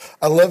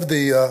I love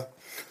the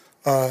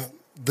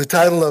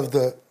title of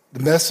the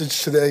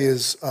message today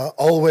is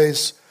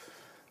Always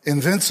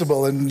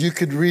Invincible, and you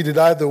could read it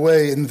either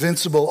way,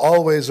 invincible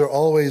always or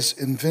always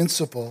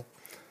invincible.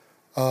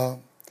 And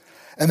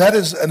that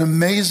is an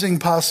amazing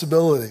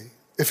possibility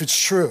if it's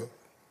true.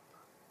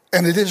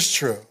 And it is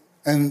true.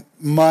 And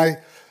my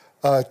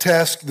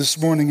task this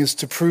morning is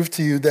to prove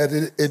to you that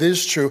it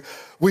is true.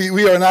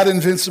 We are not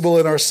invincible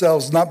in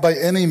ourselves, not by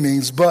any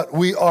means, but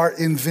we are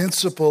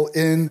invincible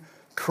in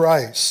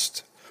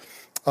Christ.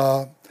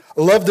 I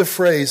love the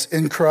phrase,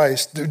 in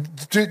Christ.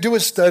 Do a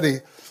study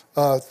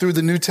through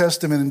the New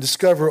Testament and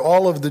discover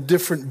all of the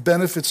different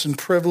benefits and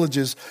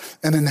privileges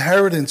and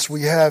inheritance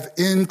we have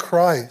in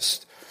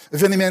Christ.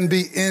 If any man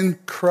be in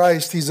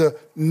Christ, he's a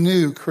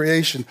new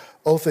creation.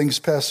 All things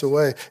pass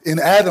away. In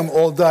Adam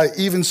all die.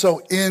 Even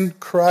so, in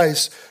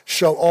Christ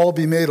shall all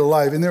be made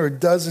alive. And there are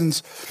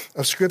dozens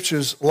of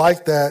scriptures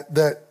like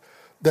that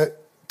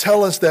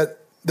tell us that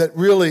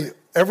really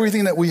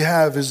everything that we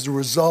have is the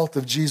result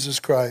of Jesus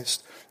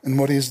Christ and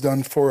what he has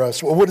done for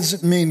us. Well, what does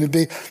it mean to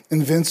be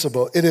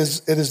invincible? It is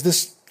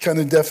this kind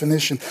of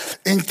definition: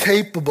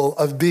 incapable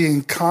of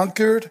being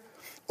conquered,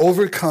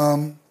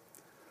 overcome,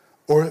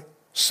 or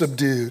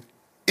subdued.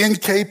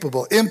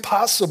 Incapable,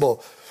 impossible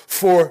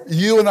for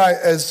you and I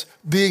as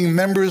being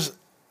members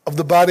of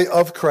the body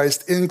of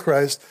Christ, in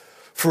Christ,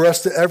 for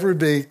us to ever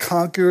be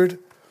conquered,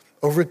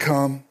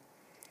 overcome,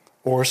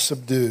 or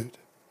subdued.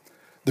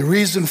 The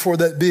reason for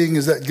that being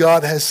is that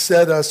God has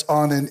set us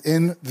on an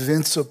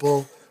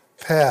invincible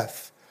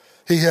path.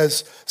 He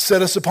has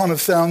set us upon a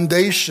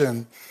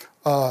foundation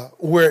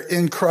where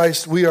in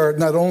Christ we are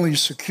not only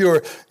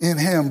secure in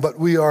him, but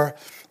we are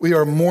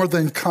more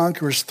than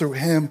conquerors through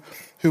him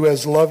who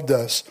has loved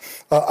us.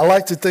 I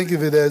like to think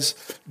of it as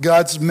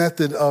God's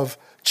method of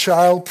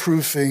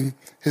child-proofing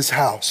his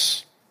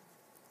house.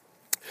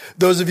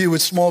 Those of you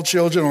with small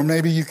children, or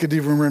maybe you could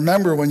even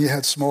remember when you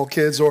had small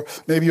kids, or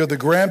maybe you're the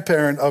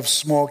grandparent of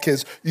small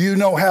kids, you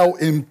know how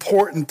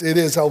important it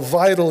is, how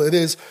vital it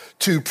is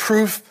to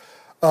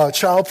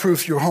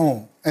child-proof your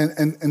home.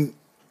 And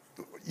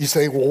you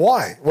say, well,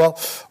 why?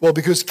 Well,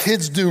 because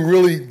kids do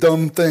really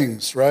dumb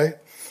things, right?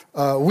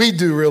 We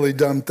do really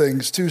dumb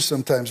things too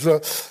sometimes.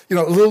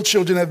 Little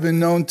children have been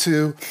known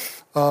to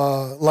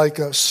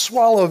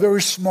swallow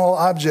very small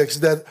objects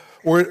that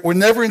were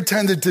never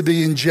intended to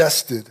be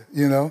ingested,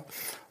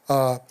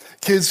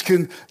 Kids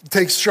can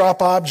take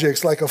sharp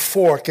objects like a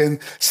fork and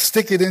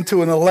stick it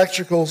into an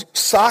electrical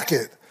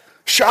socket.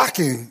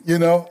 Shocking,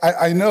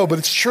 I know, but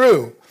it's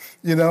true,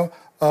 In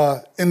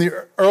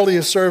the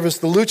earliest service,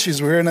 the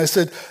Lucci's were here, and I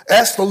said,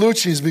 ask the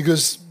Lucci's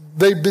because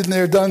they've been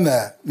there, done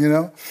that,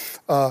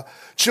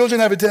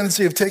 Children have a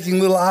tendency of taking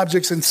little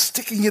objects and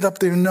sticking it up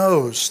their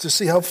nose to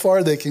see how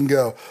far they can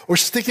go, or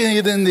sticking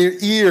it in their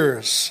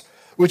ears,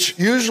 which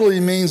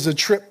usually means a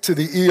trip to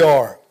the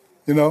ER,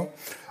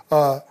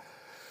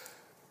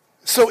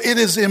 So it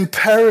is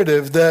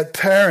imperative that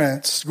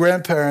parents,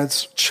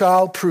 grandparents,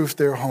 child-proof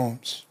their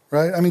homes,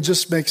 right? I mean,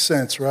 just makes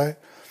sense, right?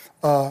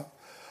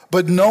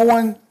 But no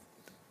one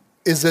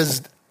is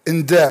as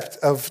in depth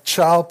of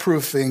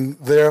child-proofing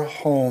their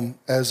home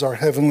as our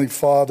Heavenly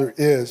Father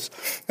is.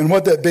 And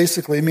what that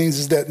basically means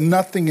is that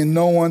nothing and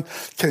no one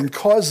can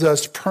cause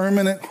us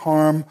permanent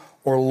harm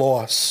or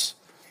loss.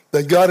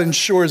 That God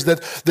ensures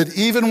that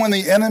even when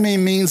the enemy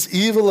means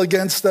evil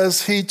against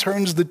us, he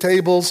turns the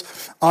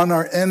tables on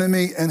our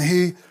enemy and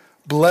he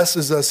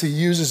blesses us. He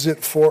uses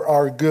it for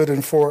our good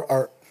and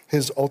for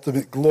his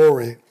ultimate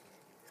glory.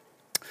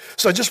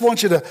 So I just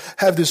want you to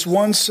have this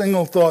one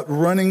single thought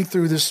running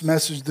through this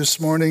message this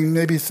morning.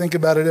 Maybe think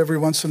about it every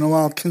once in a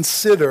while.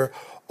 Consider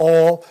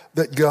all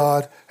that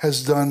God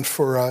has done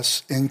for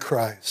us in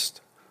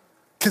Christ.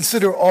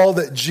 Consider all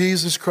that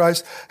Jesus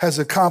Christ has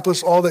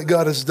accomplished, all that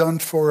God has done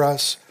for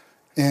us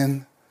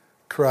in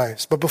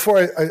Christ. But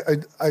before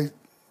I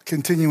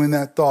continue in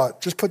that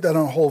thought, just put that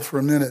on hold for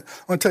a minute.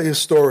 I want to tell you a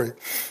story.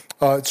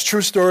 It's a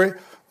true story.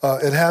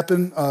 It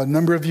happened a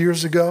number of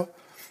years ago.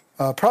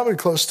 Probably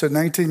close to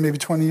 19, maybe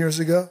 20 years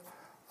ago.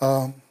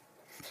 I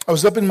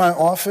was up in my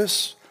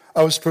office.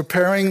 I was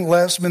preparing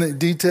last-minute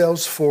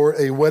details for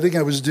a wedding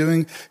I was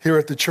doing here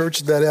at the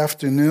church that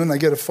afternoon. I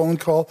get a phone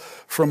call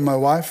from my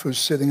wife, who's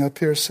sitting up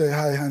here. Say,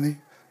 hi, honey.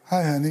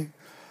 Hi, honey.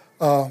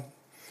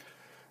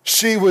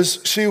 She was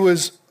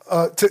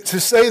to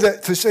say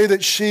that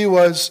she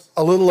was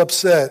a little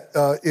upset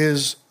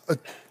is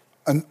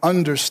an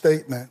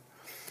understatement.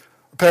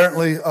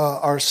 Apparently,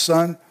 our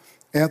son,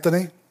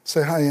 Anthony.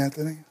 Say hi,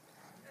 Anthony.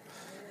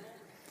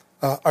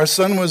 Our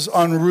son was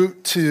en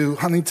route to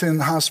Huntington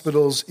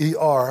Hospital's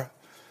ER.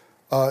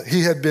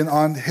 He had been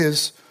on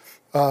his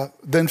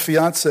then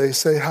fiance.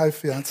 Say hi,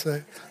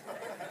 fiance.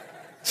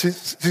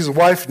 She's a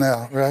wife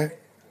now, right?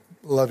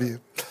 Love you.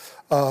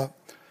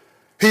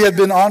 He had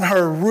been on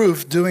her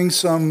roof doing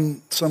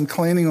some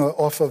cleaning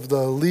off of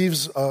the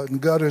leaves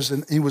and gutters,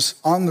 and he was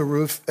on the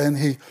roof, and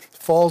he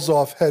falls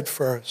off head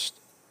first.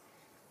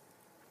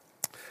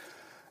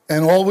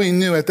 And all we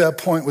knew at that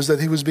point was that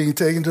he was being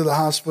taken to the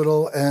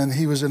hospital and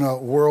he was in a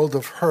world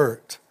of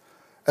hurt.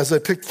 as I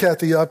picked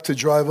Kathy up to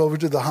drive over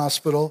to the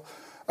hospital,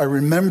 I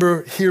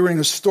remember hearing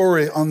a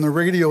story on the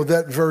radio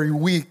that very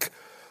week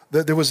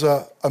that there was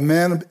a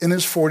man in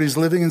his 40s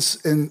living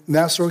in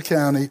Nassau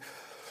County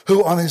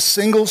who on his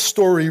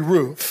single-story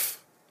roof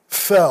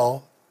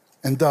fell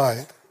and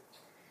died.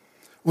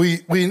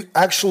 We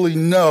actually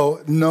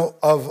know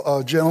of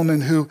a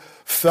gentleman who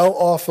fell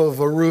off of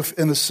a roof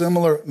in a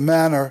similar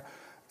manner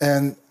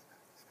and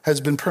has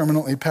been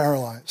permanently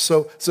paralyzed.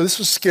 So this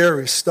was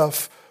scary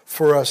stuff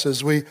for us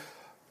as we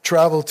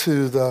traveled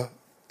to the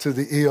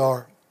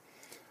ER.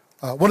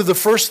 One of the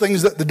first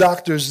things that the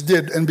doctors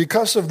did, and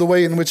because of the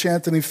way in which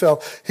Anthony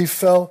fell, he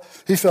fell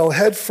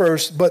head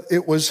first, but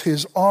it was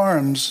his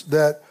arms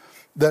that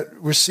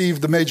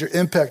received the major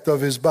impact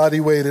of his body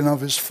weight and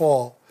of his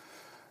fall.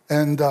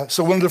 And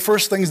so one of the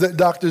first things that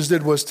doctors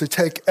did was to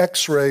take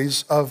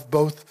x-rays of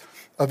both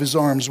of his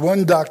arms.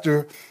 One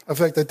doctor, in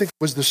fact, I think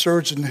it was the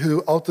surgeon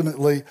who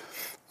ultimately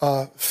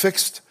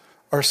fixed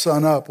our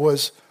son up,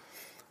 was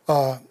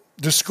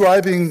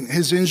describing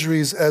his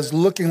injuries as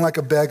looking like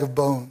a bag of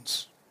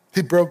bones.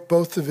 He broke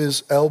both of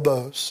his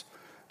elbows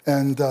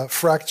and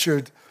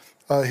fractured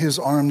his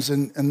arms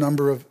in a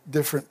number of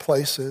different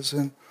places.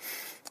 And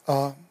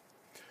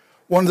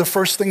one of the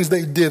first things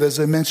they did, as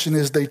I mentioned,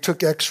 is they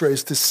took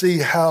x-rays to see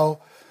how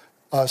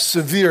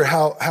severe,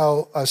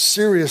 how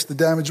serious the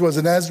damage was.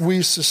 And as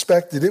we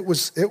suspected, it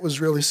was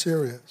really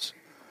serious.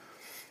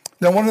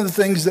 Now, one of the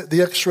things that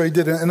the x-ray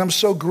did, and I'm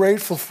so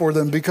grateful for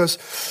them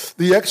because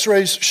the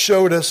x-rays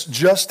showed us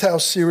just how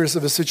serious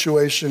of a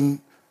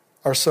situation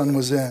our son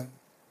was in.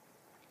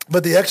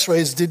 But the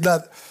x-rays did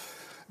not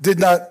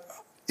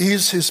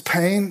ease his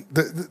pain.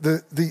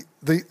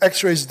 The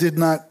x-rays did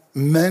not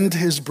mend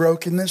his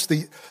brokenness.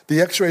 The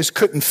x-rays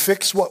couldn't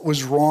fix what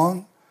was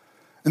wrong.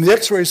 And the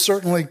x-rays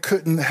certainly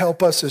couldn't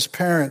help us as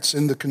parents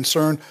in the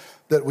concern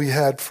that we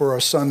had for our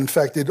son. In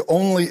fact, it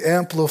only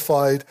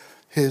amplified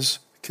his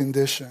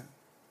condition.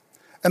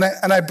 And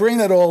I bring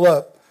that all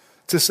up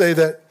to say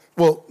that,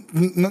 well,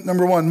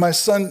 number one, my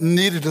son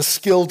needed a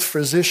skilled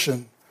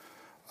physician,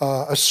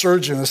 a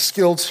surgeon, a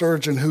skilled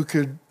surgeon who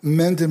could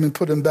mend him and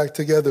put him back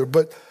together.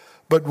 But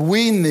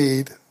we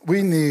need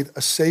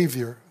a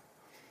Savior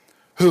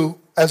who,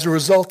 as a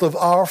result of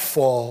our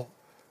fall,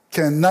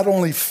 can not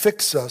only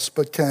fix us,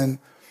 but can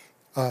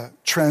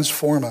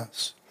transform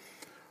us.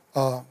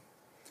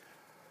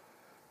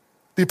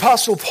 The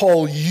Apostle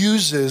Paul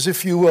uses,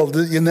 if you will,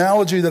 the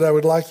analogy that I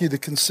would like you to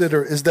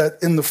consider is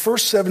that in the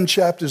first 7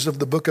 chapters of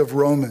the book of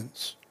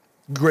Romans,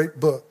 great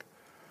book,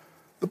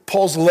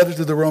 Paul's letter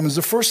to the Romans,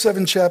 the first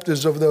 7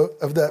 chapters of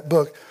that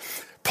book,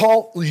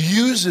 Paul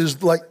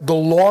uses like the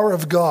law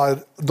of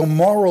God, the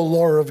moral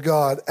law of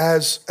God,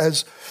 as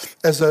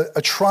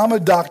a trauma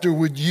doctor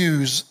would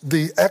use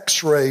the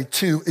x-ray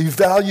to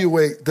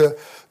evaluate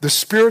the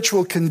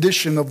spiritual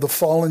condition of the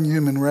fallen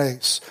human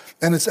race.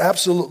 And it's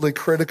absolutely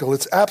critical.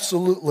 It's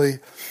absolutely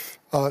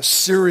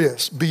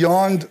serious,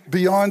 beyond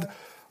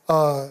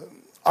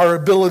our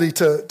ability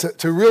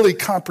to really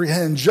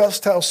comprehend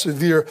just how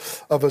severe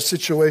of a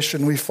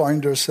situation we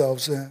find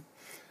ourselves in.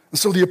 And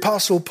so the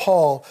Apostle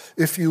Paul,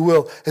 if you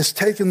will, has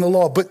taken the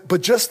law.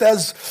 But just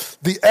as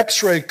the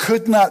x-ray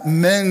could not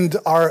mend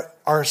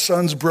our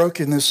son's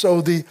brokenness,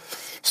 so the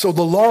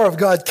law of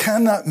God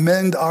cannot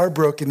mend our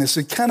brokenness.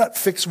 It cannot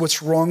fix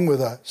what's wrong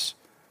with us.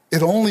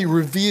 It only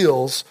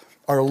reveals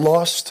our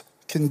lost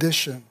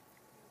condition.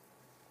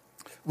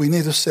 We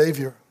need a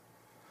Savior.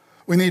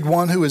 We need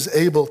one who is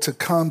able to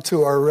come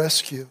to our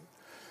rescue.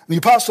 And the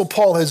Apostle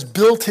Paul has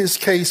built his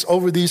case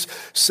over these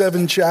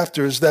 7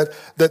 chapters that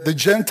the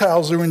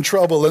Gentiles are in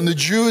trouble and the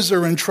Jews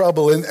are in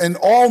trouble and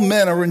all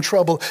men are in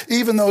trouble,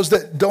 even those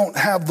that don't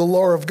have the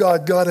law of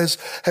God. God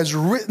has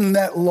written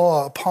that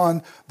law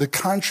upon the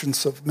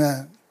conscience of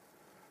men.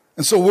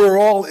 And so we're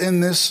all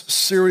in this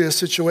serious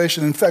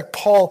situation. In fact,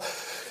 Paul,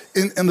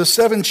 in the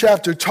 7th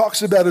chapter,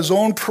 talks about his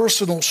own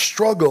personal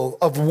struggle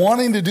of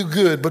wanting to do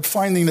good, but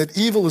finding that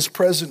evil is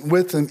present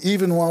with him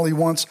even while he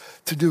wants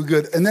to do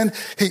good. And then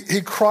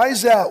he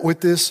cries out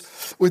with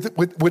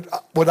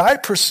what I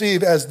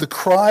perceive as the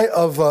cry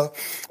of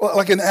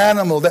like an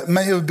animal that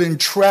may have been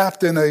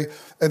trapped in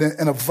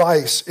a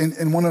vice,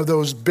 in one of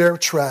those bear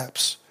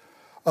traps.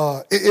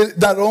 It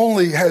not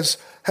only has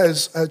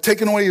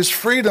taken away his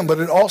freedom,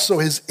 but it also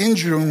has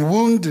injured and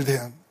wounded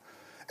him.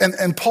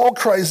 And Paul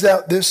cries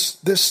out this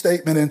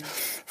statement in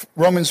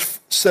Romans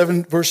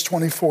 7, verse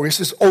 24. He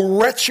says, "O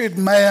wretched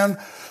man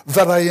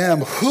that I am,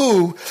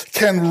 who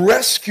can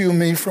rescue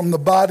me from the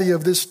body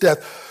of this death?"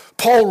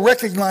 Paul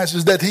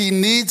recognizes that he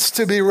needs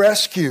to be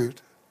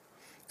rescued.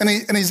 And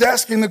he's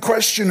asking the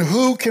question,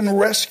 who can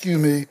rescue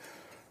me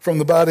from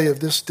the body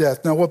of this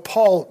death? Now, what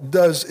Paul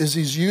does is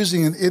he's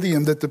using an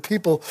idiom that the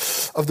people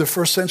of the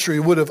first century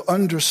would have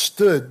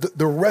understood.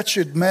 The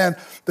wretched man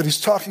that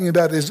he's talking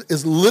about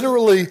is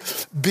literally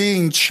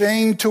being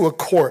chained to a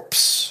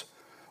corpse.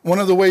 One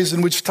of the ways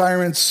in which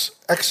tyrants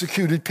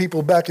executed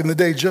people back in the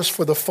day, just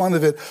for the fun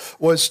of it,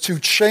 was to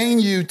chain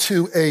you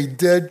to a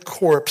dead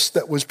corpse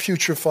that was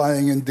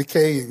putrefying and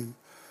decaying.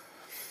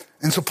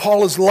 And so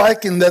Paul is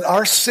likened that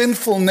our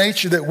sinful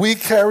nature that we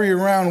carry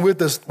around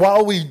with us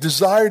while we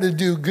desire to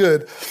do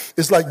good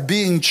is like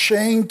being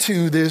chained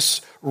to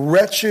this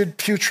wretched,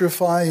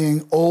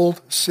 putrefying,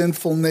 old,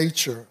 sinful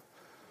nature.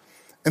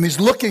 And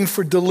he's looking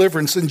for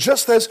deliverance. And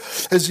just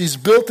as he's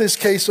built this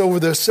case over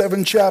the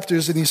 7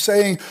 chapters, and he's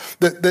saying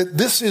that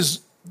this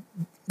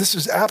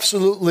is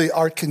absolutely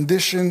our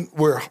condition.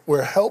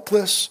 We're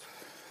helpless.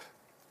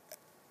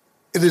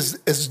 It is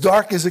as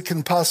dark as it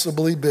can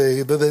possibly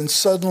be. But then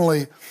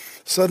suddenly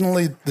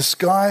the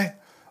sky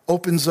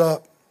opens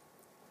up.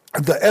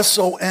 The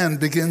S-O-N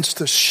begins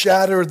to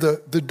shatter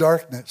the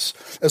darkness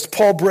as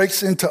Paul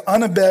breaks into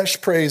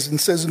unabashed praise and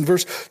says in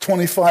verse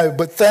 25,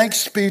 but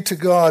thanks be to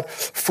God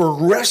for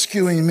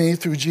rescuing me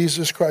through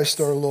Jesus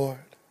Christ our Lord.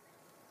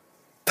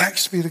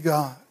 Thanks be to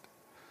God.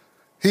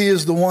 He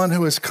is the one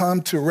who has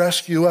come to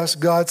rescue us.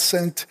 God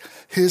sent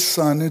his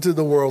Son into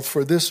the world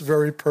for this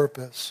very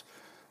purpose,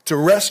 to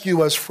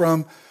rescue us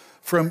from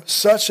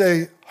such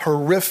a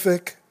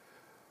horrific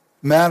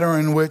matter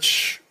in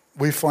which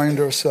we find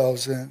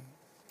ourselves in.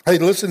 Hey,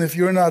 listen, if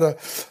you're not a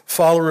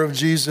follower of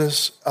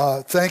Jesus,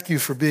 thank you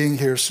for being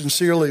here.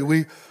 Sincerely,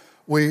 we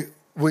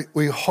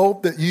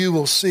hope that you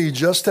will see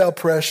just how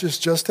precious,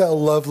 just how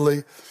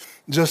lovely,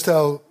 just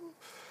how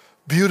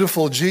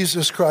beautiful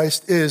Jesus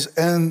Christ is.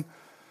 And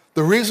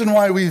the reason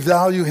why we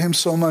value him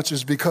so much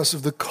is because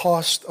of the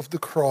cost of the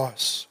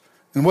cross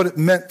and what it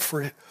meant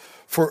for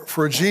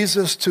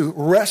Jesus to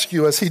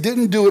rescue us. He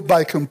didn't do it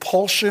by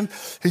compulsion.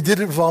 He did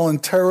it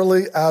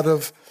voluntarily out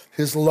of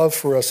his love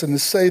for us. And to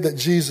say that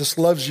Jesus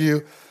loves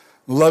you,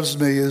 loves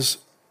me, is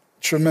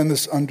a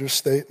tremendous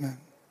understatement.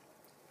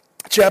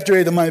 Chapter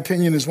 8, in my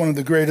opinion, is one of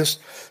the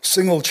greatest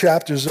single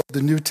chapters of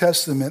the New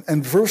Testament.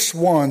 And verse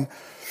 1,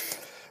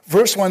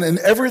 and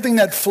everything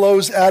that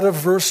flows out of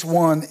verse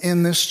 1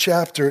 in this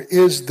chapter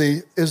is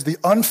the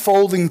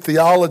unfolding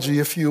theology,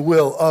 if you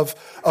will,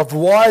 of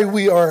why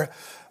we are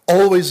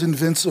always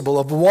invincible,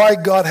 of why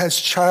God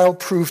has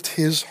child-proofed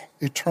his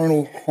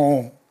eternal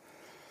home.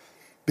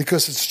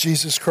 Because it's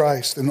Jesus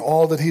Christ and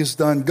all that he has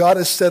done. God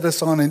has set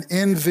us on an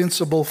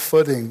invincible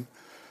footing,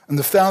 and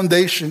the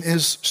foundation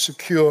is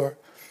secure.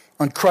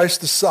 On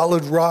Christ, the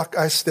solid rock,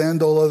 I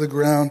stand, all other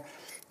ground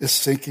is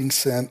sinking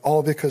sand,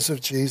 all because of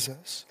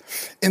Jesus.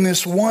 In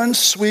this one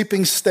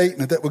sweeping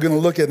statement that we're going to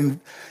look at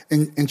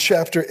in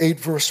chapter 8,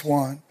 verse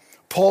 1,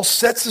 Paul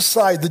sets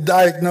aside the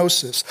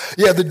diagnosis.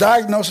 Yeah, the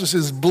diagnosis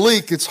is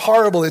bleak, it's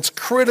horrible, it's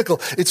critical,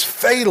 it's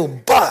fatal,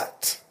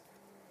 but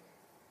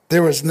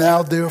there is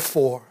now,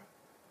 therefore,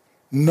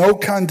 no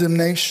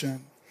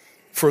condemnation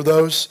for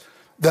those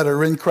that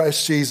are in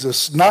Christ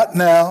Jesus. Not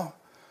now,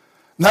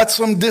 not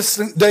some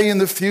distant day in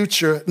the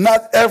future,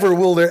 not ever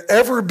will there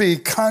ever be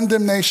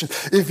condemnation.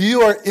 If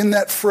you are in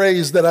that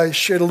phrase that I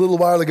shared a little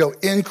while ago,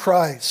 in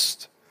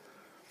Christ,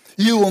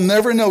 you will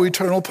never know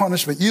eternal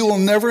punishment. You will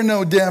never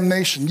know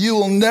damnation. You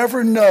will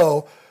never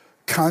know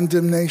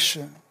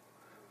condemnation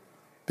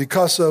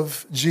because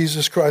of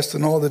Jesus Christ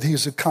and all that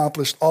he's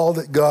accomplished, all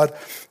that God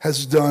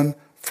has done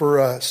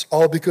for us,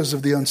 all because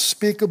of the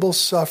unspeakable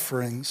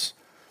sufferings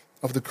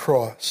of the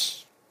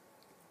cross.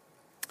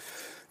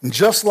 And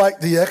just like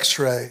the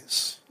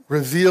x-rays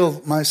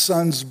revealed my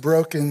son's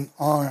broken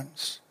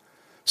arms,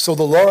 so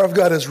the law of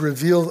God has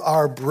revealed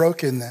our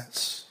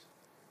brokenness.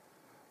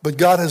 But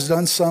God has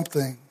done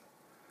something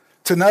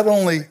to not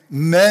only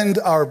mend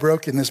our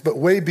brokenness, but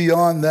way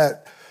beyond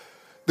that.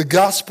 The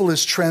gospel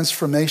is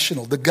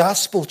transformational. The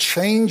gospel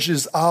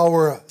changes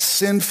our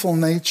sinful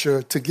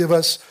nature to give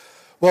us,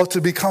 well,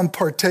 to become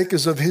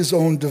partakers of his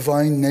own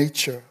divine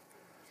nature.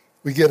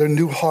 We get a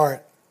new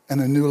heart and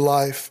a new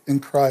life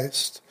in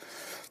Christ.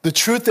 The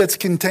truth that's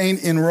contained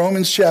in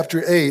Romans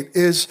chapter 8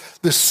 is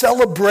the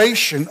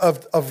celebration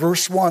of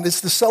verse 1. It's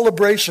the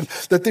celebration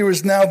that there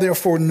is now,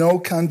 therefore, no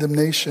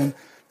condemnation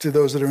to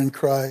those that are in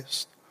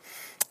Christ.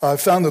 I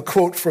found a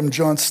quote from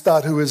John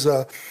Stott, who is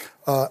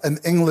an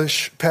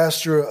English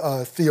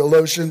pastor,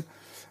 theologian.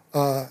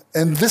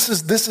 And this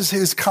is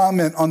his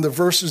comment on the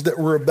verses that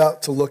we're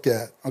about to look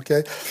at,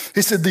 okay?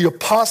 He said, the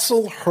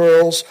apostle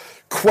hurls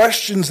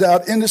questions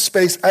out into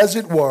space, as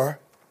it were,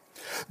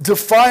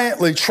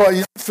 defiantly,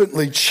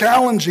 triumphantly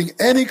challenging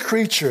any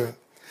creature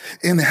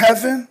in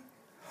heaven,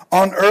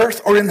 on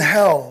earth, or in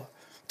hell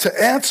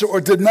to answer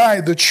or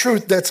deny the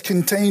truth that's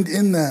contained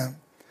in them.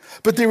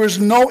 But there is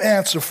no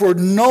answer, for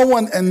no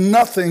one and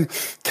nothing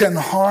can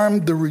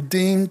harm the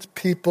redeemed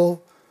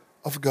people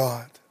of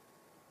God.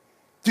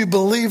 Do you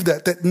believe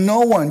that? That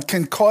no one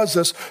can cause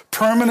us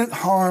permanent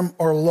harm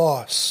or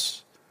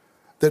loss?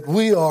 That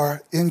we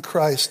are in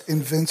Christ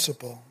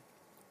invincible.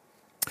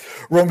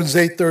 Romans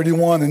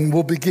 8:31, and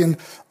we'll begin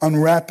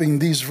unwrapping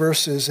these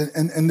verses,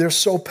 and they're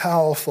so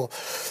powerful.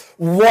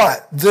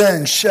 What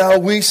then shall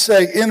we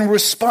say in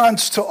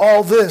response to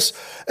all this?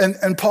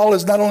 And Paul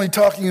is not only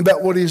talking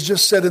about what he's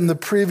just said in the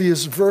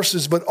previous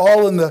verses, but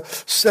all in the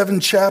 7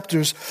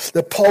 chapters,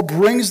 that Paul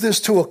brings this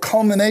to a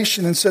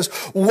culmination and says,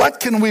 what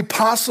can we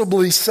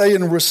possibly say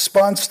in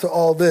response to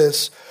all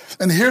this?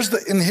 And here's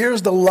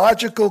the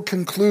logical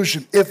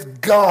conclusion.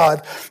 If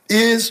God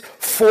is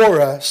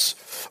for us,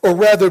 Or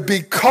rather,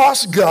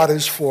 because God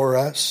is for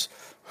us,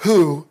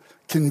 who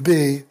can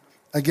be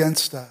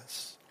against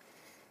us?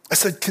 I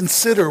said,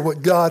 consider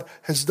what God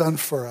has done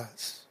for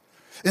us.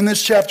 In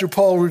this chapter,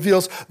 Paul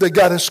reveals that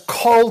God has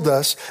called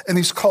us, and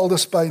he's called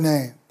us by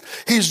name.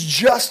 He's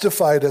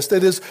justified us,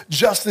 that is,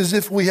 just as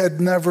if we had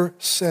never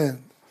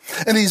sinned.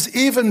 And he's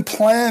even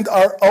planned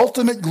our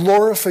ultimate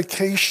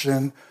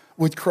glorification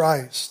with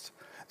Christ.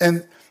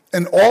 And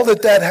all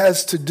that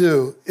has to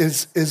do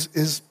is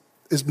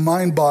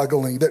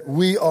mind-boggling, that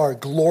we are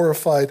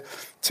glorified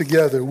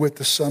together with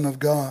the Son of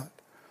God.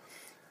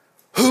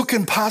 Who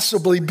can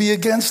possibly be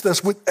against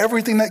us with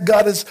everything that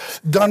God has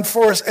done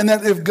for us, and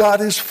that if God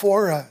is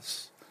for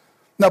us?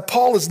 Now,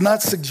 Paul is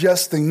not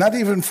suggesting, not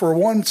even for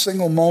one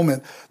single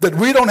moment, that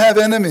we don't have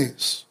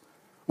enemies.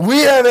 We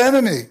have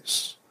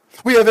enemies.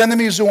 We have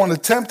enemies who want to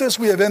tempt us.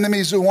 We have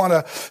enemies who want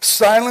to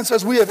silence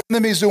us. We have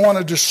enemies who want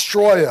to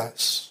destroy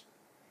us.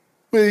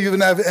 We even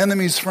have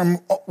enemies from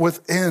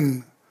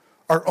within.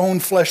 Our own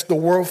flesh, the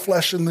world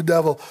flesh, and the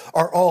devil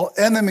are all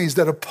enemies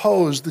that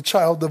oppose the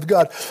child of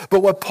God.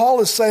 But what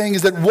Paul is saying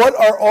is that what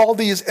are all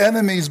these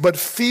enemies but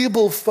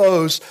feeble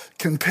foes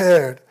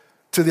compared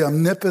to the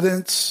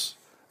omnipotence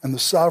and the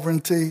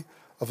sovereignty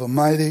of a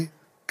mighty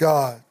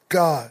God?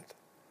 God,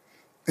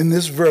 in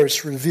this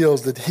verse,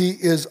 reveals that he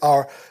is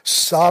our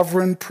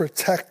sovereign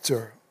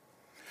protector.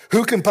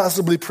 Who can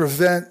possibly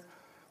prevent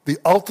the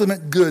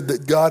ultimate good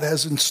that God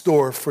has in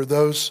store for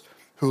those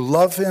who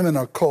love him and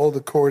are called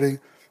according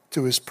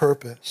to his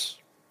purpose?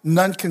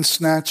 None can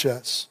snatch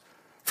us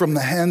from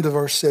the hand of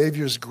our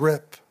Savior's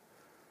grip.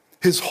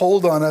 His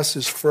hold on us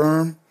is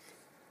firm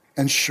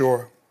and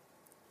sure.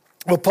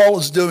 What Paul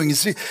is doing, you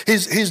see,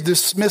 he's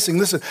dismissing.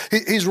 Listen,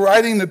 he's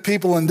writing to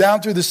people, and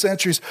down through the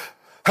centuries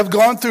have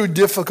gone through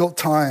difficult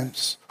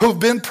times, who've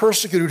been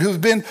persecuted,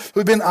 who've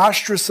been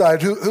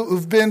ostracized,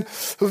 who've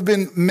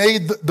been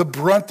made the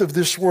brunt of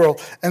this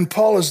world. And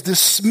Paul is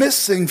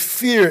dismissing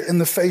fear in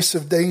the face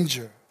of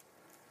danger.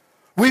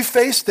 We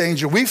face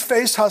danger. We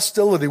face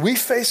hostility. We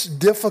face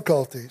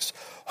difficulties,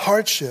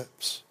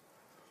 hardships.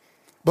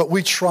 But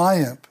we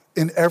triumph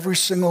in every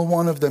single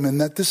one of them. And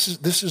that this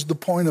is the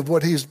point of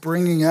what he's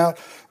bringing out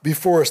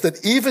before us,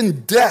 that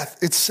even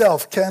death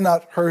itself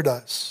cannot hurt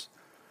us,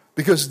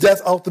 because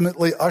death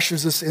ultimately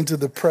ushers us into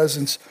the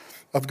presence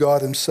of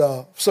God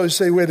himself. So you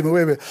say, wait a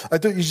minute. I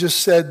thought you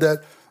just said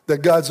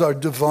that God's our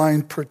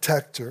divine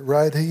protector,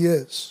 right? He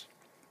is.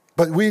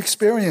 But we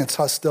experience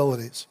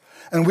hostilities.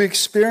 And we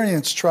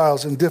experience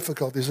trials and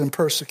difficulties and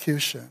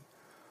persecution.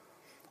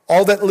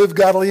 All that live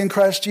godly in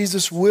Christ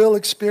Jesus will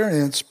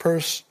experience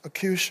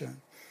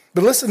persecution.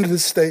 But listen to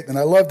this statement.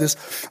 I love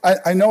this.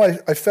 I know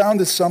I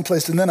found this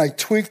someplace, and then I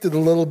tweaked it a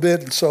little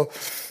bit, and so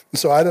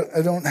I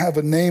don't have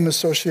a name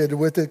associated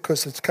with it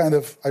because it's kind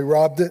of, I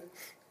robbed it.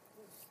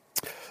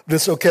 But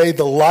it's okay.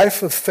 The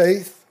life of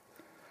faith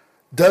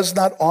does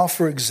not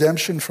offer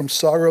exemption from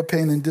sorrow,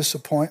 pain, and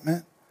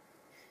disappointment.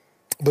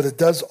 But it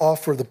does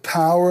offer the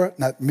power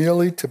not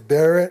merely to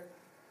bear it,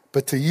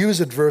 but to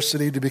use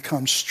adversity to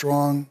become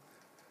strong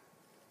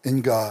in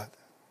God,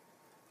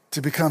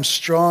 to become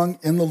strong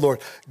in the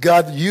Lord.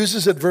 God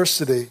uses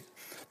adversity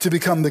to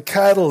become the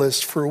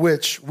catalyst for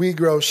which we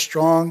grow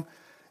strong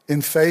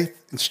in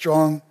faith and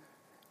strong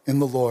in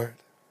the Lord.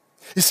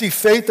 You see,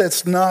 faith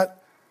that's not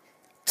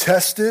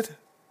tested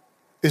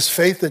is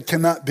faith that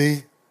cannot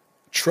be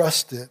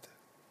trusted.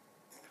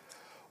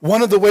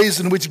 One of the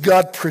ways in which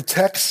God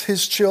protects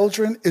his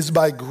children is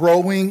by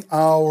growing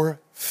our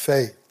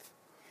faith.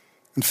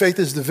 And faith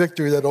is the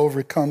victory that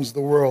overcomes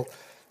the world,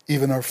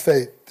 even our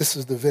faith. This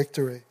is the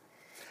victory.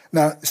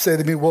 Now, say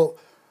to me, well,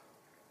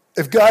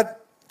 if God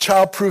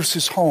childproofs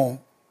his home,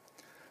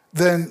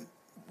 then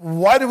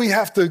why do we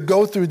have to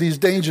go through these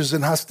dangers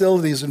and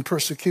hostilities and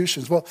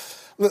persecutions? Well,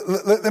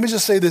 let me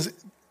just say this.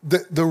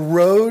 The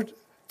road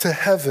to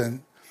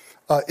heaven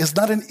is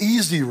not an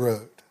easy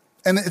road.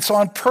 And it's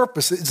on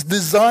purpose. It's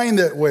designed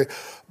that way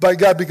by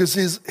God because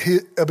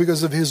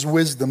of his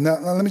wisdom. Now,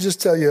 let me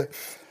just tell you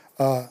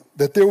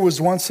that there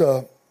was once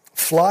a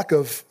flock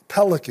of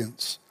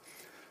pelicans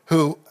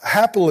who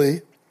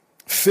happily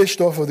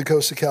fished off of the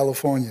coast of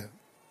California.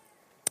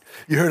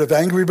 You heard of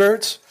angry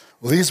birds?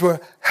 Well, these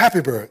were happy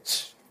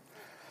birds.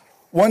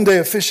 One day,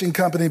 a fishing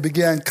company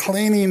began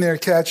cleaning their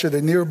catch at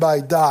a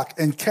nearby dock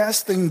and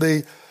casting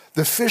the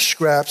fish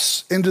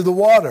scraps into the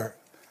water.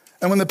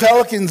 And when the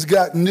pelicans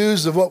got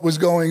news of what was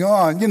going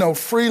on,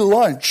 free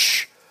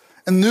lunch,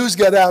 and news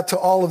got out to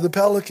all of the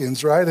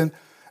pelicans, right? And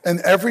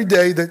every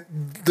day that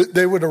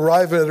they would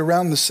arrive at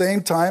around the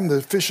same time,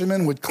 the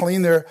fishermen would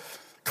clean their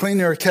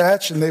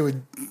catch, and they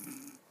would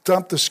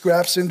dump the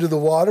scraps into the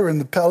water, and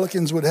the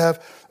pelicans would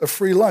have a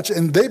free lunch.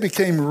 And they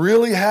became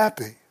really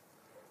happy.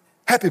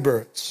 Happy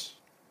birds.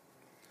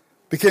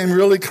 Became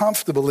really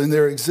comfortable in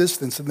their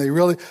existence, and they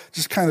really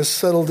just kind of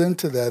settled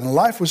into that. And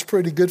life was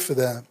pretty good for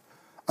them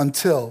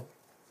until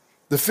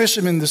the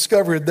fishermen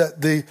discovered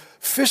that the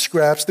fish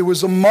scraps, there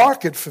was a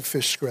market for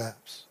fish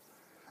scraps.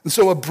 And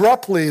so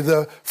abruptly,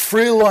 the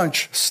free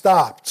lunch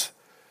stopped,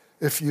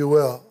 if you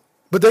will.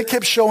 But they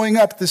kept showing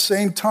up at the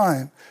same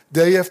time,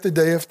 day after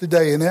day after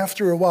day. And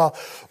after a while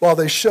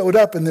they showed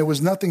up and there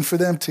was nothing for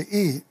them to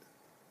eat,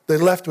 they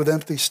left with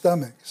empty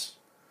stomachs.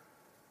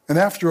 And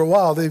after a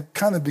while, they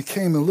kind of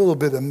became a little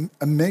bit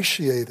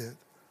emaciated.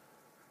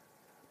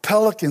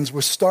 Pelicans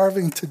were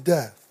starving to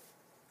death.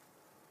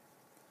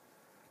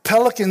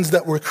 Pelicans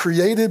that were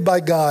created by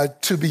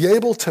God to be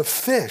able to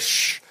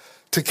fish,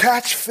 to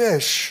catch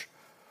fish,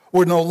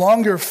 were no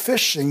longer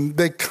fishing.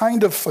 They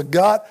kind of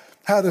forgot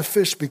how to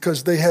fish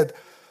because they had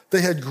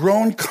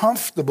grown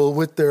comfortable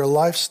with their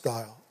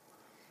lifestyle.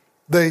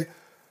 They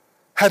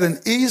had an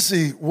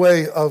easy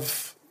way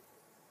of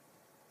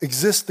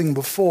existing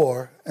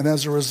before, and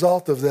as a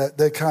result of that,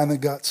 they kind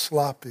of got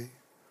sloppy.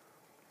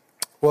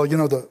 Well,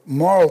 the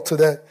moral to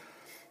that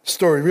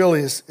story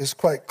really is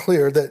quite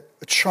clear, that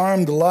a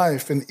charmed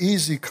life and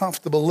easy,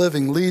 comfortable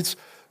living leads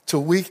to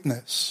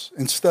weakness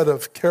instead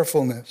of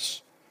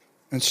carefulness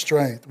and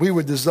strength. We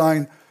were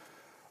designed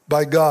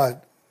by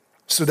God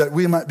so that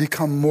we might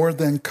become more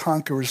than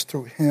conquerors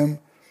through him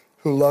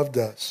who loved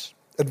us.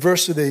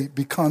 Adversity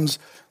becomes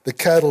the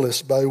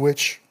catalyst by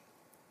which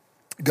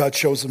God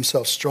shows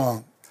himself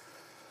strong.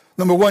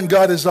 Number one,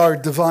 God is our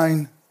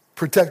divine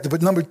protector.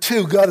 But number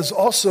two, God is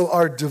also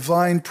our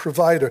divine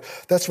provider.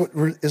 That's what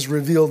is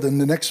revealed in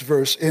the next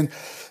verse. In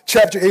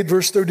chapter 8,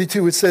 verse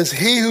 32, it says,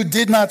 he who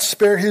did not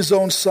spare his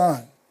own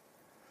son,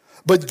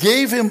 but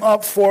gave him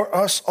up for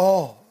us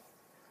all,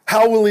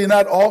 how will he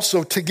not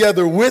also,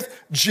 together with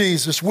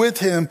Jesus, with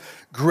him,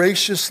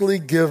 graciously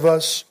give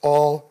us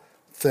all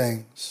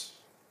things?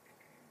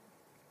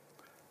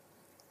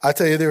 I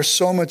tell you, there's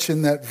so much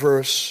in that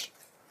verse.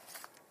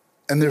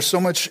 And there's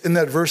so much in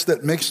that verse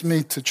that makes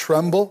me to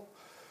tremble,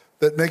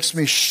 that makes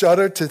me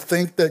shudder to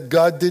think that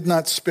God did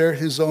not spare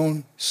his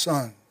own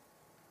son.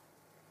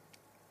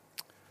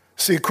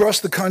 See, across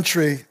the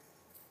country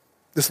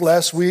this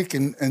last week,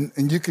 and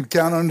you could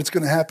count on it's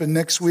going to happen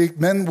next week,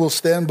 men and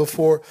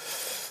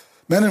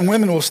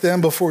women will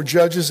stand before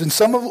judges, and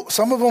some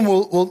of them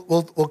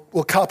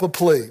will cop a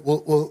plea,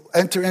 will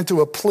enter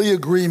into a plea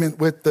agreement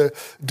with the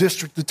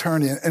district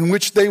attorney, in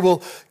which they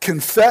will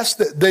confess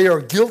that they are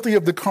guilty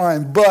of the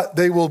crime, but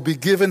they will be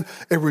given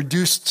a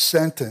reduced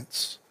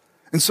sentence.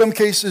 In some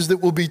cases,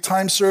 it will be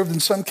time served.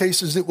 In some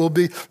cases, it will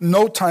be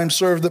no time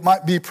served. It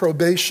might be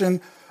probation,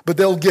 but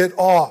they'll get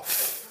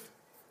off,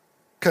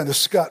 kind of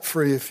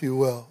scot-free, if you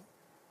will.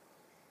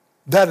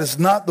 That is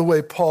not the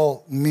way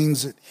Paul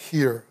means it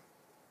here.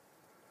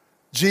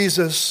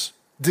 Jesus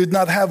did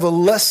not have a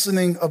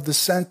lessening of the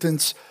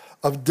sentence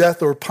of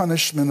death or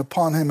punishment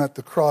upon him at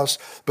the cross,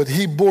 but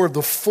he bore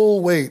the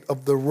full weight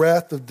of the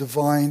wrath of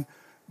divine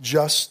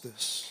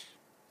justice.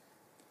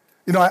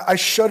 I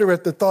shudder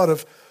at the thought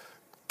of,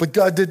 but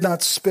God did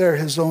not spare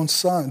his own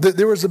son.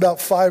 There was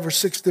about 5 or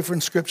 6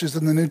 different scriptures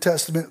in the New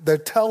Testament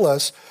that tell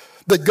us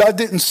that God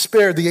didn't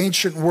spare the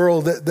ancient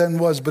world that then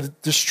was, but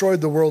it destroyed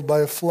the world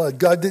by a flood.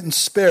 God didn't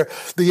spare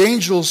the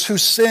angels who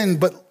sinned,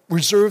 but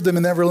reserved them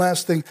in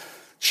everlasting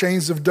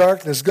chains of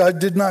darkness. God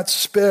did not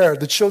spare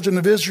the children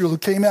of Israel who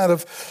came out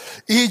of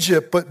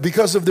Egypt, but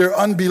because of their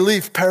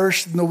unbelief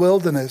perished in the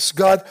wilderness.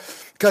 God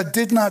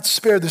did not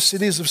spare the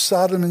cities of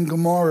Sodom and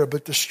Gomorrah,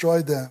 but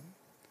destroyed them.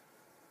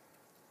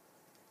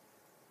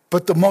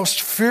 But the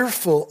most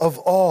fearful of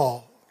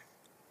all,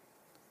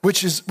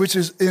 which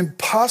is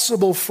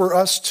impossible for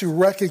us to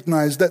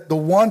recognize, that the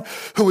one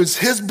who is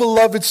his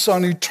beloved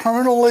son,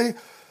 eternally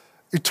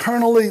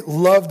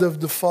loved of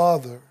the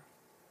Father,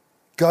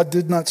 God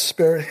did not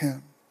spare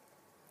him.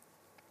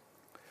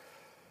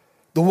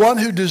 The one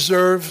who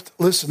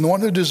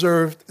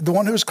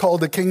is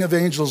called the King of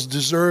Angels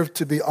deserved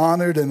to be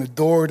honored and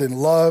adored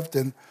and loved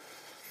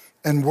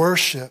and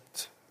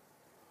worshiped,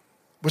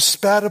 was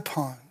spat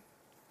upon,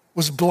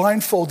 was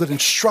blindfolded and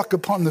struck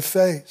upon the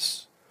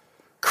face.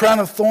 Crown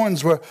of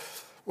thorns were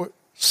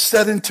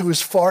set into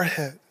his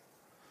forehead.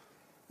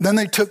 Then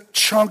they took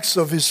chunks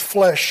of his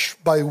flesh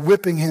by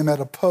whipping him at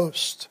a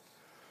post.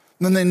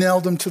 Then they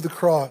nailed him to the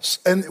cross.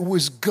 And it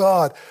was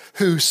God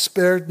who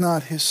spared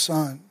not his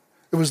son.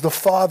 It was the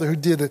Father who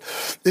did it.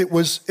 It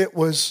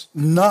was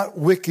not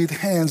wicked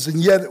hands, and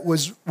yet it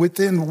was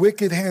within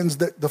wicked hands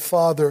that the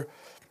Father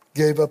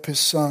gave up his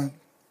son.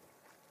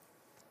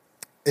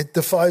 It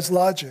defies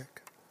logic,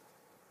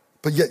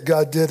 but yet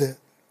God did it.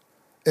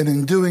 And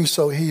in doing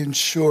so, he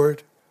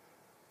ensured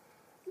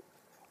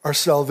our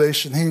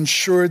salvation. He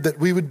ensured that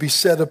we would be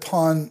set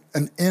upon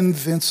an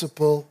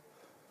invincible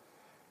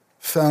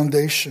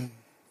foundation.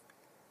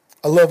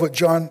 I love what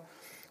John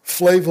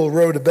Flavel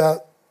wrote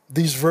about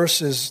these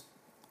verses.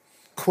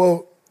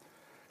 Quote,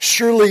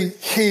 surely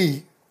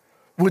he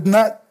who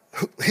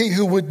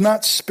would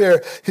not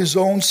spare his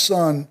own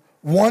son,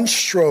 one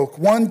stroke,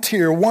 one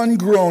tear, one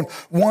groan,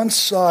 one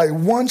sigh,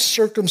 one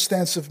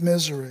circumstance of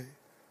misery.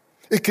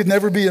 It could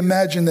never be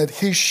imagined that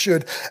he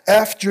should,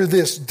 after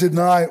this,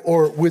 deny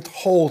or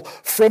withhold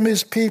from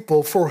his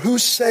people, for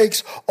whose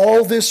sakes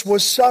all this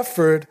was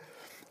suffered,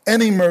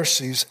 any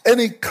mercies,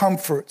 any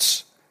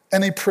comforts,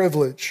 any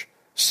privilege,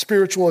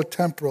 spiritual or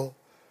temporal,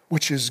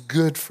 which is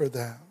good for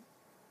them.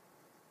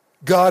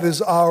 God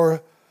is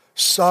our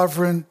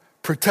sovereign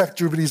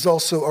protector, but he's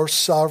also our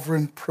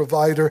sovereign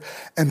provider.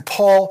 And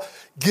Paul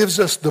gives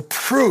us the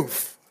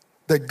proof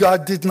that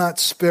God did not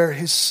spare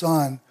his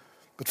son,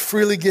 but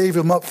freely gave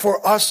him up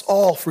for us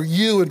all, for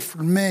you and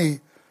for me.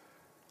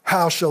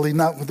 How shall he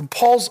not?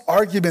 Paul's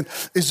argument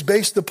is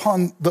based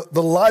upon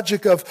the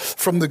logic of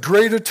from the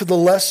greater to the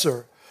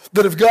lesser,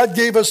 that if God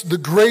gave us the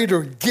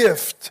greater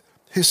gift,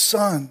 his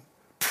son,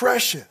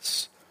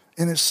 precious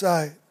in his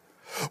sight,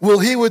 will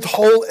he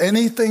withhold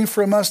anything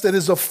from us that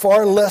is of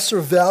far lesser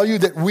value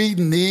that we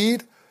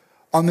need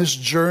on this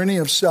journey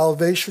of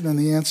salvation? And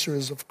the answer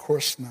is, of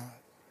course not.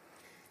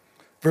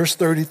 Verse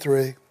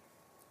 33.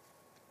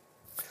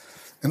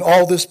 And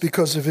all this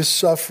because of his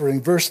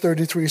suffering. Verse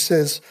 33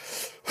 says,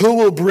 who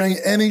will bring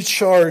any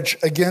charge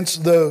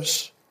against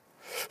those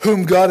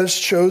whom God has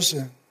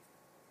chosen?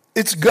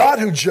 It's God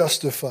who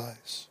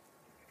justifies.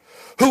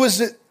 Who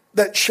is it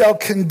that shall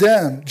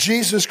condemn?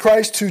 Jesus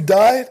Christ, who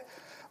died?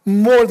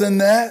 More than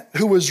that,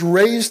 who was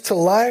raised to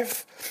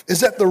life,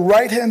 is at the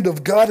right hand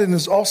of God and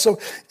is also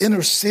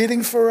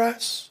interceding for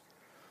us.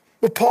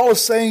 What Paul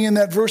is saying in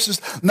that verse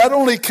is not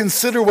only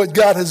consider what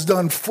God has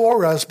done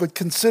for us, but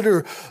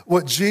consider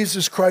what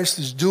Jesus Christ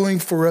is doing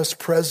for us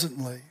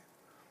presently.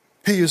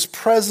 He is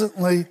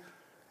presently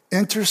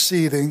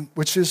interceding,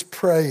 which is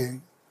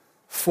praying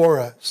for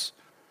us.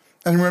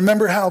 And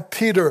remember how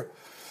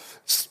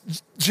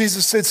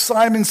Jesus said,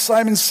 Simon,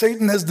 Simon,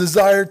 Satan has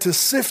desired to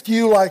sift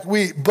you like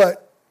wheat,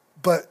 but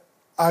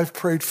I've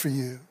prayed for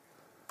you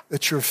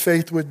that your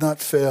faith would not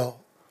fail.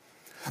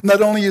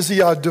 Not only is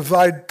he our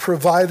divine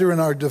provider and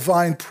our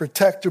divine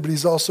protector, but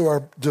he's also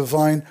our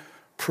divine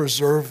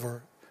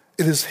preserver.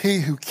 It is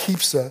he who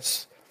keeps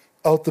us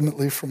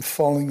ultimately from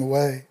falling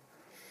away.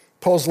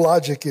 Paul's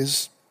logic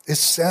is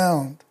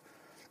sound.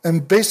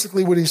 And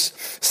basically what he's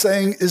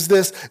saying is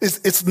this,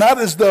 it's not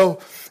as though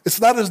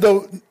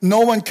no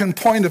one can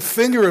point a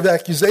finger of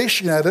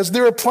accusation at us.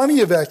 There are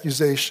plenty of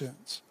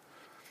accusations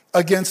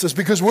against us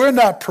because we're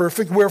not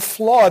perfect, we're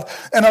flawed,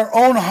 and our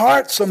own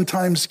heart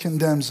sometimes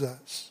condemns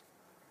us.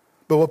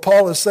 But what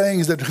Paul is saying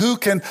is that who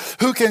can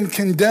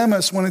condemn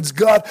us when it's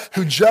God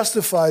who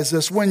justifies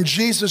us, when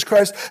Jesus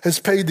Christ has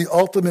paid the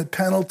ultimate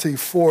penalty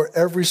for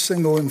every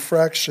single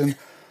infraction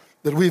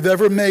that we've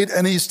ever made,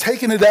 and he's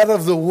taken it out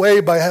of the way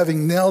by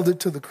having nailed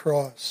it to the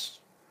cross.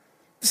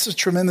 This is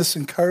tremendous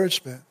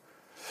encouragement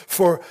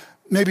for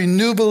maybe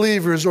new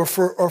believers or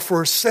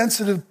for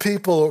sensitive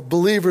people or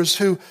believers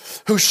who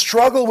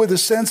struggle with a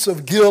sense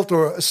of guilt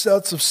or a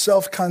sense of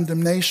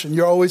self-condemnation.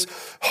 You're always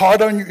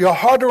you're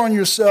harder on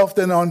yourself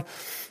than on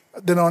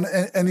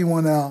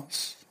anyone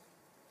else.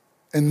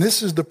 And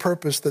this is the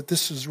purpose that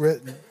this is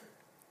written,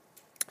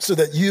 so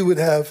that you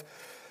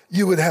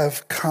would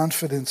have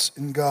confidence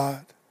in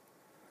God.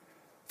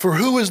 For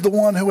who is the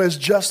one who has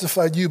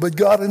justified you but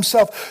God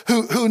himself,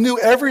 who knew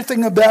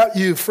everything about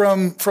you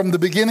from the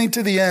beginning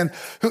to the end,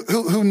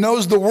 who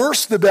knows the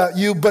worst about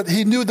you, but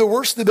he knew the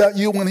worst about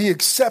you when he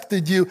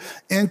accepted you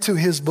into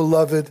his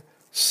beloved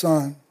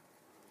Son.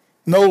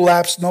 No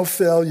lapse, no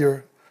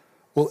failure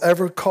will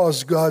ever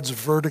cause God's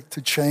verdict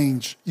to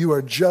change. You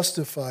are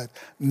justified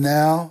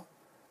now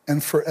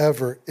and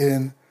forever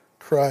in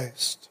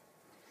Christ.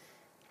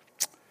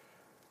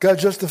 God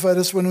justified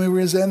us when we were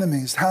his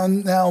enemies. How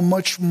now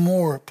much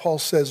more, Paul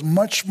says,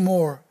 much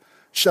more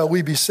shall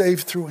we be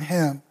saved through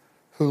him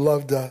who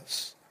loved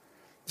us.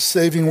 The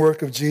saving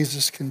work of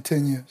Jesus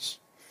continues.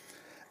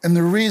 And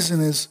the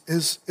reason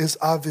is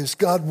obvious.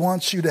 God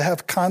wants you to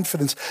have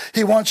confidence.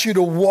 He wants you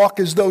to walk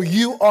as though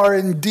you are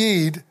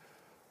indeed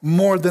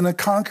more than a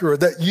conqueror,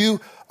 that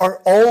you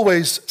are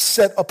always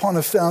set upon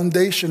a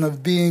foundation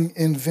of being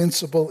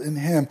invincible in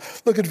him.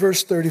 Look at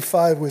verse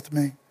 35 with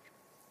me.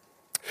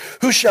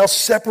 Who shall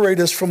separate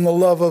us from the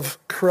love of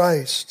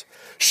Christ?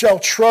 Shall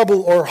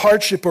trouble or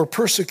hardship or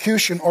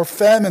persecution or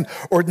famine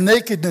or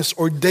nakedness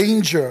or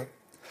danger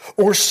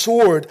or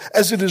sword?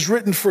 As it is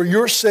written, for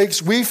your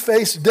sakes we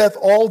face death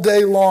all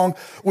day long.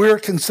 We are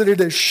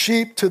considered as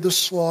sheep to the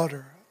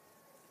slaughter.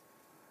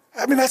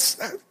 I mean,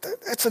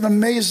 that's an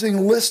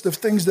amazing list of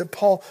things that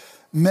Paul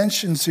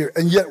mentions here.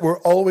 And yet we're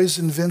always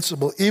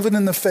invincible. Even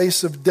in the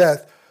face of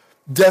death,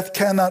 death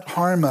cannot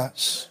harm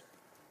us,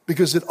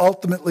 because it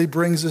ultimately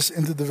brings us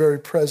into the very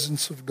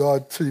presence of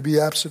God. To be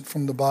absent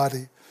from the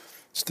body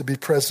is to be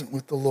present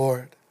with the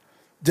Lord.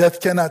 Death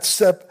cannot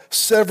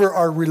sever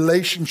our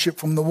relationship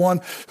from the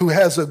one who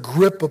has a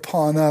grip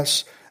upon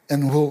us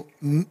and will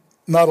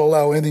not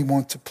allow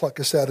anyone to pluck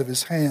us out of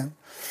his hand.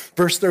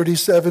 Verse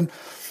 37,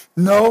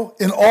 no,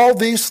 in all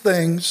these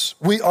things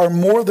we are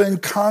more than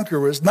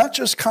conquerors, not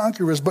just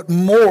conquerors, but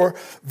more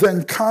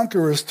than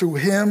conquerors through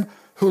him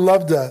who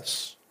loved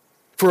us.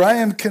 For I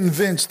am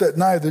convinced that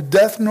neither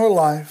death nor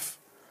life,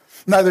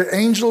 neither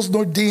angels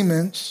nor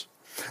demons,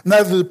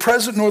 neither the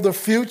present nor the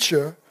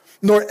future,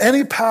 nor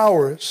any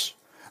powers,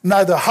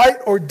 neither height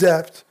or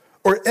depth,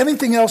 or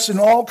anything else in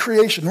all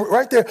creation.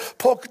 Right there,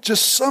 Paul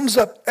just sums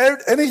up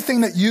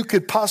anything that you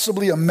could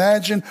possibly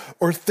imagine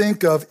or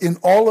think of in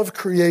all of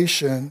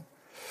creation.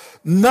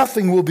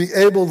 Nothing will be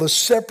able to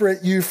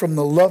separate you from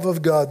the love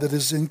of God that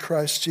is in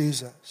Christ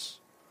Jesus.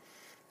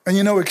 And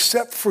you know,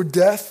 except for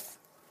death,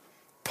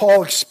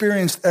 Paul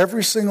experienced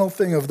every single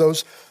thing of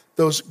those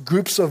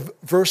groups of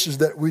verses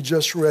that we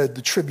just read,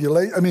 the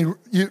tribulation. I mean,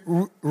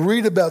 you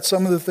read about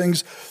some of the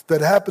things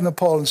that happened to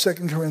Paul in 2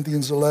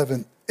 Corinthians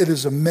 11. It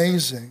is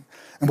amazing.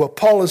 And what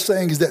Paul is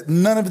saying is that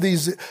none of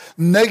these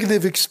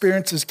negative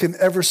experiences can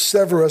ever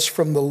sever us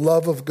from the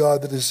love of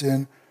God that is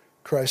in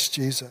Christ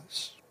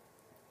Jesus.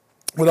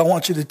 What I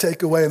want you to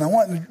take away, and I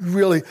want you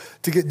really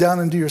to get down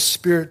into your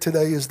spirit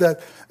today, is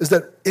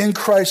that in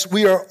Christ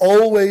we are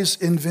always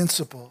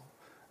invincible,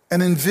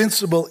 and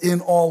invincible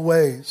in all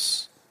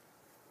ways.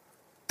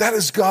 That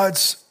is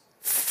God's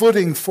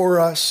footing for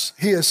us.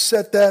 He has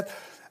set that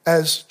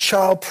as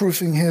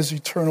childproofing his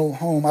eternal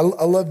home. I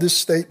love this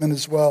statement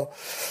as well.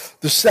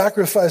 The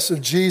sacrifice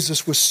of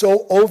Jesus was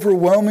so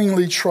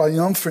overwhelmingly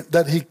triumphant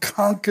that he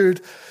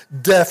conquered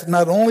death,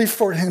 not only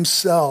for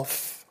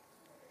himself,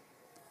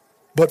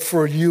 but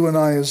for you and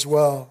I as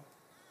well.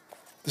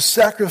 The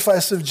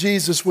sacrifice of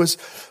Jesus was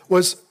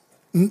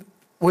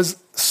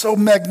so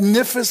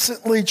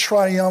magnificently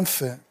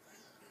triumphant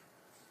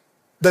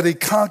that he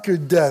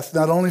conquered death,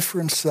 not only for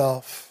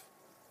himself,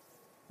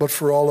 but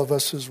for all of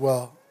us as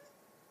well.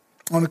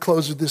 I want to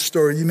close with this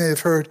story. You may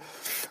have heard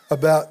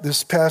about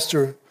this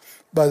pastor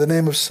by the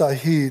name of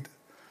Saeed.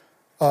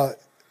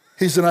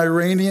 He's an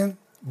Iranian,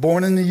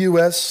 born in the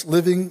U.S.,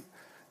 living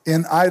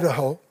in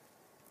Idaho.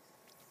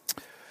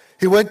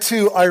 He went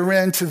to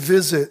Iran to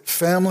visit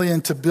family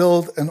and to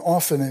build an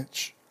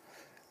orphanage.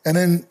 And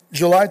in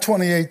July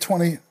 28,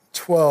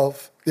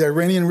 2012, the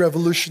Iranian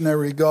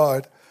Revolutionary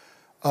Guard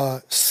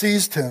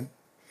seized him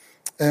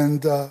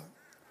and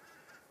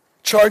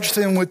charged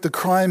him with the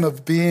crime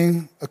of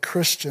being a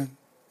Christian.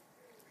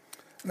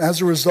 And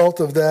as a result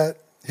of that,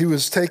 he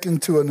was taken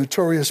to a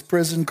notorious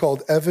prison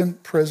called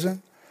Evin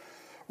Prison,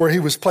 where he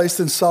was placed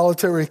in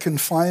solitary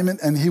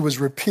confinement and he was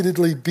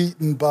repeatedly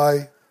beaten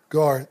by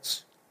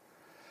guards.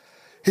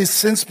 He's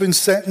since been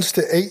sentenced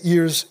to 8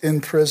 years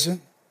in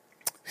prison.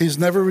 He's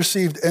never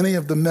received any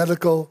of the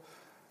medical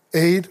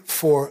aid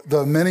for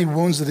the many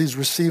wounds that he's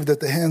received at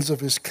the hands of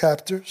his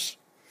captors.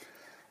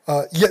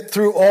 Yet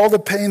through all the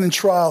pain and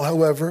trial,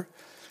 however,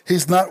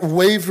 he's not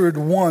wavered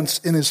once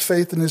in his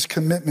faith and his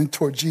commitment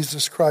toward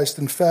Jesus Christ.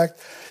 In fact,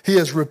 he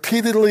has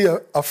repeatedly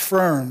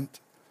affirmed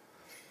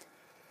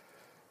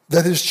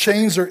that his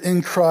chains are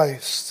in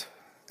Christ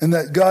and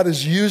that God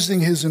is using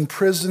his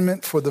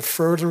imprisonment for the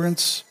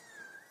furtherance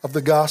of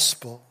the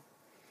gospel.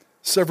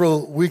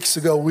 Several weeks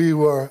ago, we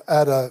were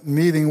at a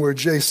meeting where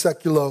Jay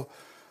Sekulow,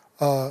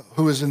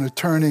 who is an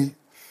attorney,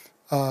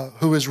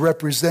 who is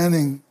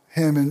representing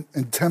him and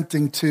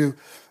attempting to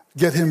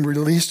get him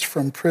released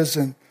from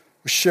prison,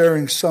 was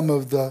sharing some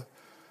of the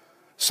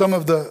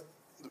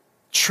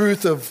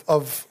truth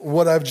of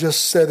what I've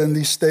just said in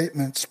these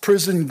statements.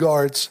 Prison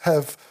guards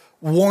have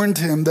warned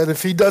him that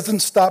if he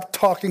doesn't stop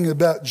talking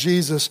about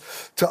Jesus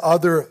to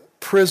other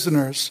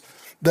prisoners,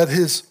 that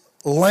his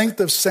length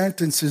of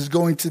sentence is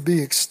going to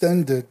be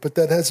extended, but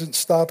that hasn't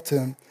stopped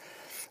him.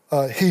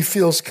 He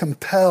feels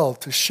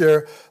compelled to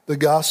share the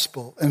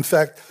gospel. In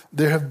fact,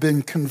 there have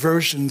been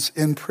conversions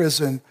in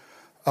prison.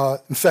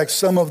 In fact,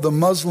 some of the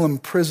Muslim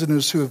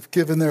prisoners who have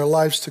given their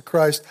lives to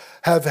Christ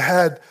have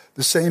had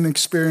the same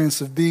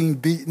experience of being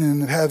beaten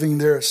and having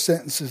their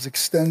sentences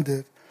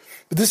extended.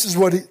 But this is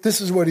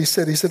what he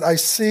said. He said, "I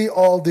see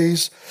all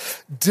these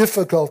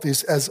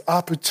difficulties as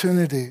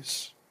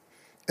opportunities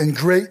and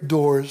great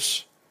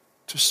doors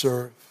to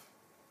serve."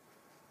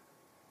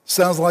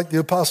 Sounds like the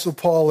Apostle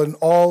Paul and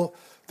all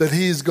that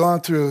he's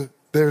gone through.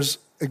 There's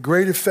a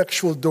great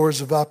effectual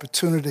doors of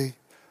opportunity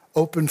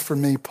open for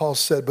me, Paul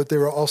said, but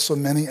there are also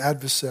many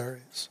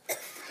adversaries.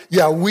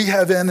 Yeah, we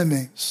have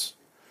enemies,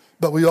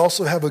 but we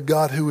also have a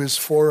God who is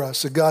for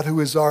us, a God who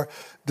is our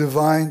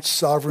divine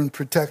sovereign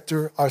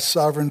protector, our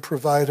sovereign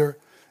provider,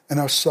 and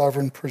our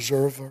sovereign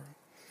preserver.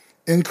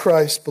 In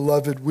Christ,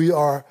 beloved, we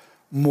are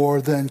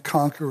more than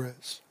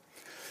conquerors.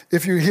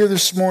 If you're here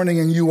this morning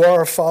and you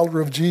are a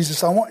follower of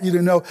Jesus, I want you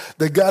to know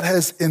that God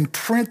has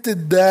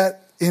imprinted that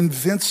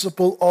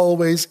invincible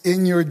always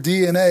in your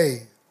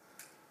DNA.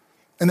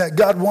 And that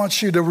God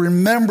wants you to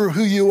remember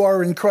who you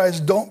are in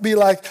Christ. Don't be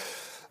like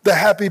the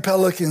happy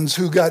pelicans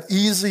who got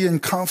easy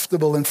and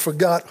comfortable and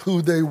forgot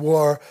who they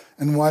were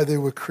and why they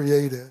were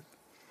created.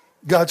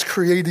 God's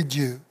created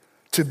you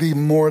to be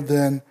more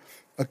than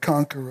a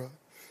conqueror.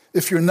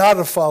 If you're not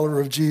a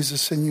follower of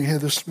Jesus and you're here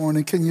this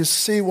morning, can you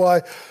see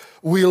why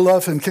we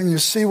love him? Can you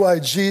see why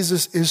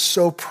Jesus is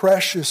so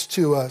precious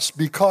to us?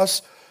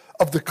 Because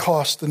of the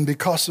cost and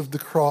because of the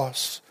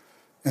cross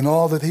and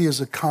all that he has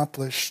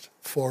accomplished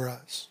for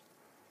us.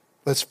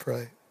 Let's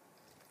pray.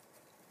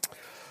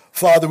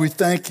 Father, we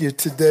thank you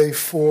today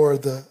for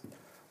the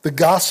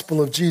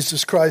gospel of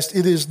Jesus Christ.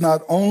 It is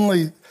not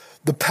only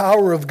the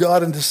power of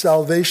God into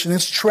salvation,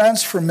 it's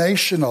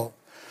transformational.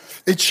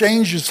 It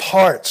changes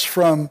hearts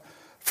from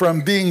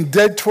being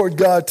dead toward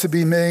God to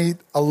be made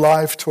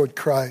alive toward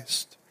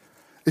Christ.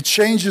 It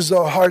changes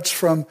our hearts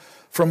from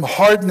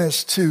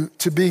hardness to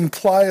being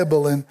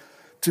pliable and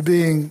to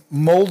being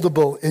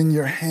moldable in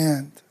your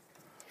hand.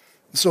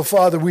 So,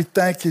 Father, we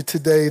thank you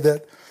today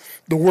that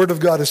the Word of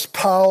God is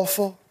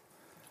powerful,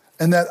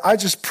 and that I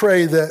just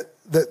pray that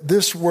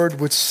this Word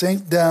would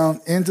sink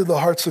down into the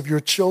hearts of your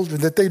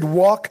children, that they'd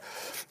walk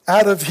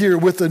out of here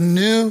with a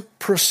new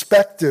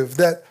perspective,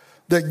 that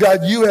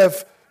God, you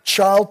have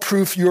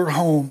child-proof your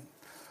home,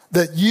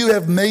 that you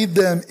have made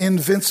them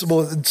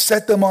invincible and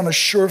set them on a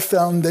sure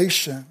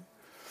foundation.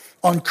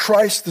 On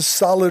Christ, the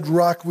solid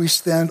rock we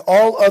stand.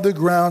 All other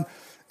ground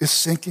is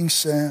sinking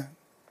sand.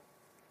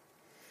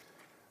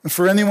 And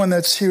for anyone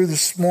that's here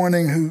this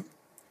morning who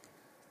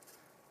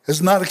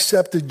has not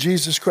accepted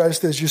Jesus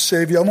Christ as your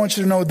Savior, I want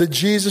you to know that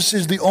Jesus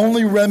is the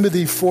only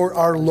remedy for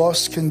our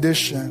lost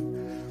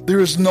condition.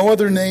 There is no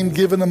other name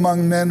given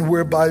among men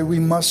whereby we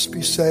must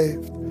be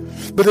saved.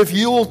 But if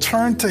you will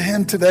turn to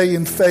him today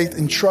in faith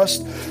and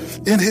trust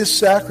in his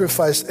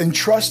sacrifice and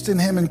trust in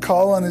him and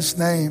call on his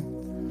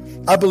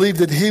name, I believe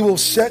that he will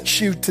set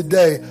you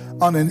today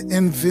on an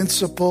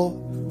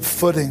invincible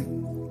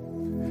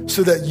footing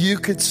so that you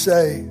could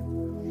say,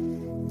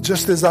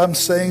 just as I'm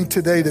saying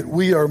today, that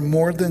we are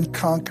more than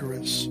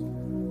conquerors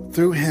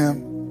through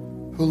him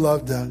who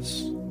loved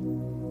us.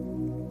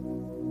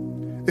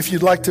 If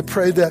you'd like to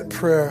pray that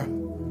prayer,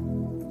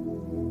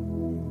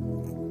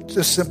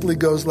 just simply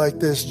goes like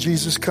this.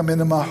 Jesus, come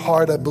into my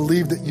heart. I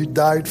believe that you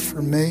died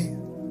for me.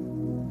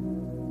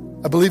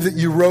 I believe that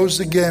you rose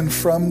again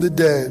from the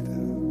dead.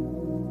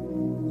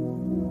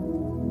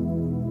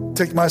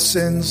 Take my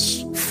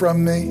sins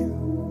from me.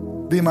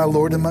 Be my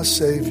Lord and my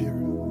Savior.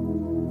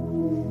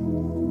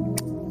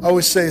 I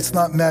always say it's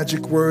not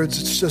magic words.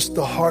 It's just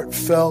the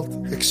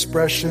heartfelt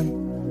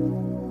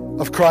expression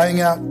of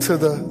crying out to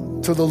the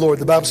Lord.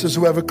 The Bible says,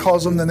 whoever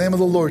calls on the name of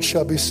the Lord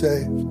shall be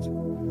saved.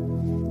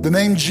 The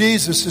name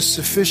Jesus is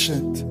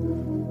sufficient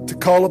to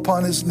call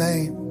upon his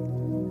name.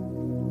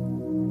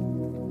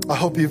 I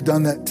hope you've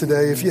done that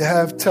today. If you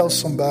have, tell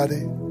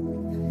somebody.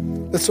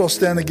 Let's all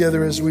stand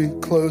together as we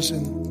close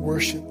in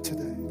worship today.